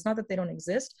doubts. It's not that they don't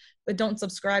exist, but don't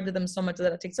subscribe to them so much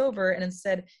that it takes over. And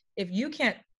instead, if you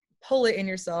can't pull it in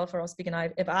yourself, or I'll speak in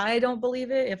I, if I don't believe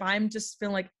it, if I'm just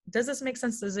feeling like, does this make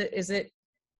sense?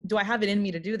 Do I have it in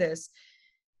me to do this?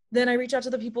 Then I reach out to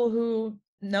the people who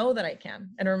know that I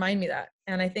can and remind me that.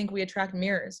 And I think we attract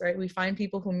mirrors, right? We find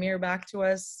people who mirror back to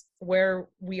us where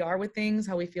we are with things,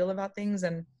 how we feel about things.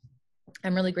 And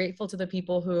I'm really grateful to the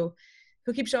people who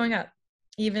keep showing up,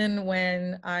 even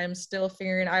when I'm still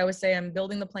figuring. I always say I'm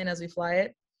building the plane as we fly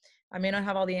it. I may not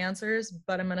have all the answers,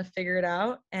 but I'm going to figure it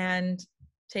out. And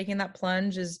taking that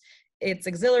plunge it's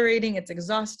exhilarating, it's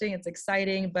exhausting, it's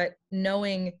exciting, but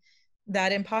knowing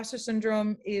that imposter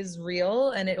syndrome is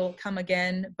real and it will come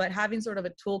again, but having sort of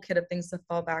a toolkit of things to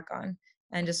fall back on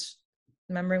and just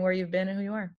remembering where you've been and who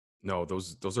you are. No,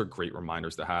 those are great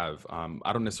reminders to have.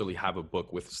 I don't necessarily have a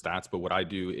book with stats, but what I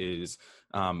do is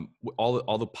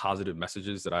all the positive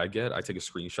messages that I get, I take a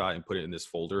screenshot and put it in this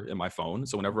folder in my phone.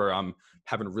 So whenever I'm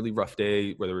having a really rough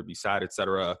day, whether it be sad,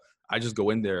 etc., I just go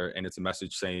in there and it's a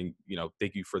message saying, you know,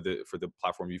 thank you for the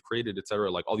platform you've created, etc.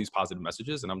 Like all these positive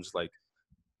messages, and I'm just like,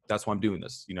 that's why I'm doing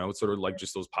this. You know, it's sort of like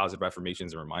just those positive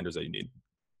affirmations and reminders that you need.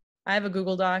 I have a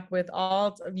Google Doc with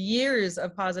all of years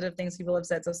of positive things people have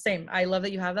said. So same. I love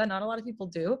that you have that. Not a lot of people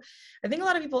do. I think a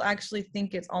lot of people actually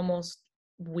think it's almost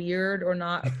weird or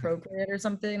not appropriate or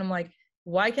something. I'm like,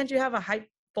 why can't you have a hype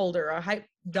folder, a hype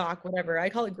doc, whatever? I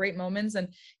call it great moments. And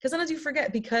because sometimes you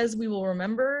forget, because we will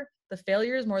remember the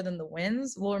failures more than the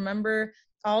wins. We'll remember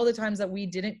all the times that we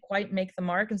didn't quite make the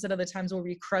mark instead of the times where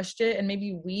we crushed it and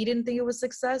maybe we didn't think it was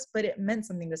success, but it meant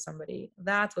something to somebody.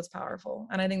 That's what's powerful.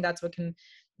 And I think that's what can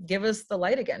give us the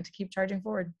light again to keep charging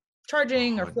forward,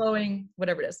 charging or flowing,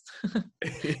 whatever it is.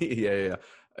 Yeah.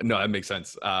 No, that makes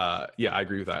sense. Yeah, I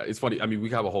agree with that. It's funny. I mean,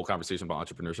 we have a whole conversation about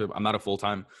entrepreneurship. I'm not a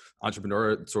full-time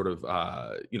entrepreneur, sort of,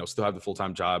 still have the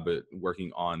full-time job, but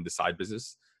working on the side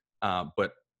business.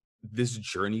 But this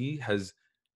journey has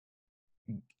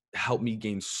helped me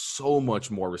gain so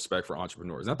much more respect for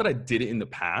entrepreneurs. Not that I did it in the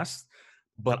past,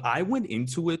 but I went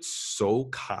into it so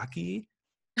cocky.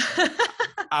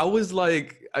 I was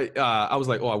like, oh,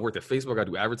 I worked at Facebook. I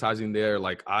do advertising there.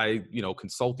 Like I,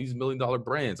 consult these $1 million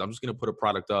brands. I'm just going to put a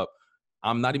product up.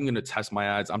 I'm not even going to test my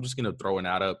ads. I'm just going to throw an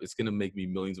ad up. It's going to make me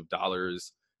millions of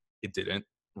dollars. It didn't,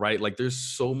 right? Like there's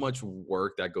so much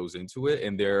work that goes into it.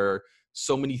 And there are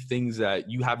so many things that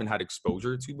you haven't had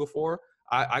exposure to before.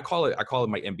 I call it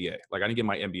my MBA. Like I didn't get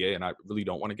my MBA and I really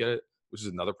don't want to get it, which is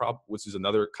another problem, which is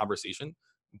another conversation.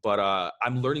 But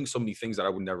I'm learning so many things that I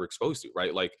would never expose to,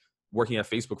 right? Like working at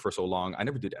Facebook for so long, I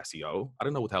never did SEO. I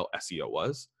don't know what the hell SEO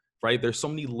was, right? There's so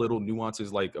many little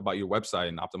nuances like about your website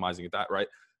and optimizing it, that, right?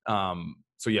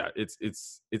 So yeah,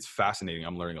 it's fascinating.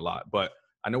 I'm learning a lot, but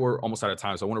I know we're almost out of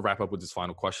time. So I want to wrap up with this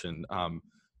final question.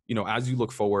 As you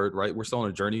look forward, right, we're still on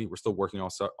a journey. We're still working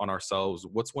on ourselves.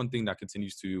 What's one thing that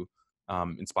continues to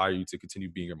inspire you to continue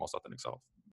being your most authentic self?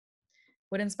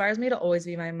 What inspires me to always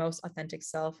be my most authentic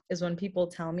self is when people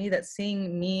tell me that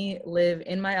seeing me live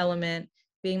in my element,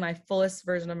 being my fullest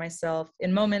version of myself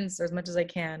in moments or as much as I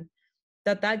can,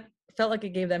 that felt like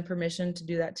it gave them permission to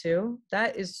do that too.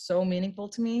 That is so meaningful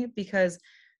to me because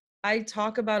I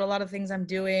talk about a lot of things I'm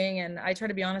doing and I try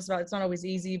to be honest about it. It's not always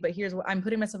easy, but here's what I'm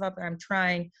putting myself up there. I'm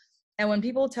trying. And when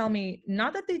people tell me,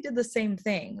 not that they did the same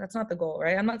thing, that's not the goal,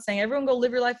 right? I'm not saying everyone go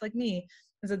live your life like me.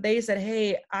 Is that they said,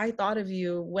 hey, I thought of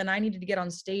you when I needed to get on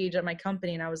stage at my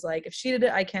company. And I was like, if she did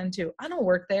it, I can too. I don't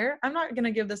work there. I'm not going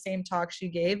to give the same talk she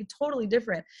gave. Totally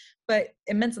different. But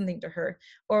it meant something to her.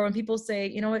 Or when people say,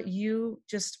 you know what, you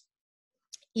just,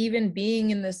 even being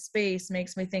in this space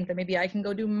makes me think that maybe I can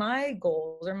go do my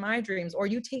goals or my dreams, or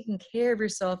you taking care of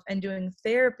yourself and doing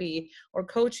therapy or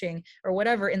coaching or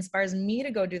whatever inspires me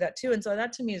to go do that too. And so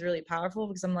that to me is really powerful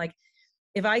because I'm like,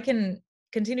 if I can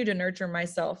continue to nurture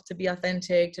myself, to be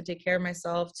authentic, to take care of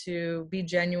myself, to be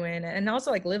genuine, and also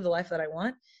like live the life that I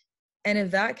want. And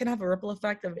if that can have a ripple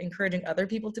effect of encouraging other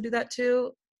people to do that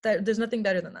too, that there's nothing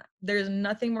better than that. There's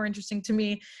nothing more interesting to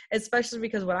me, especially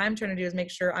because what I'm trying to do is make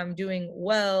sure I'm doing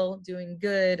well, doing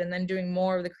good, and then doing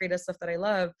more of the creative stuff that I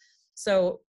love.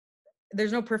 So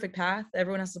there's no perfect path.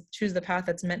 Everyone has to choose the path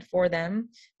that's meant for them.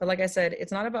 But like I said,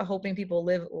 it's not about hoping people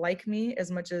live like me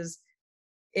as much as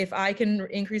if I can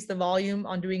increase the volume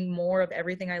on doing more of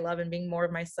everything I love and being more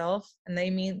of myself, and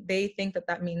they think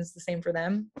that means the same for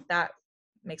them, that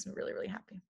makes me really, really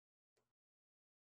happy.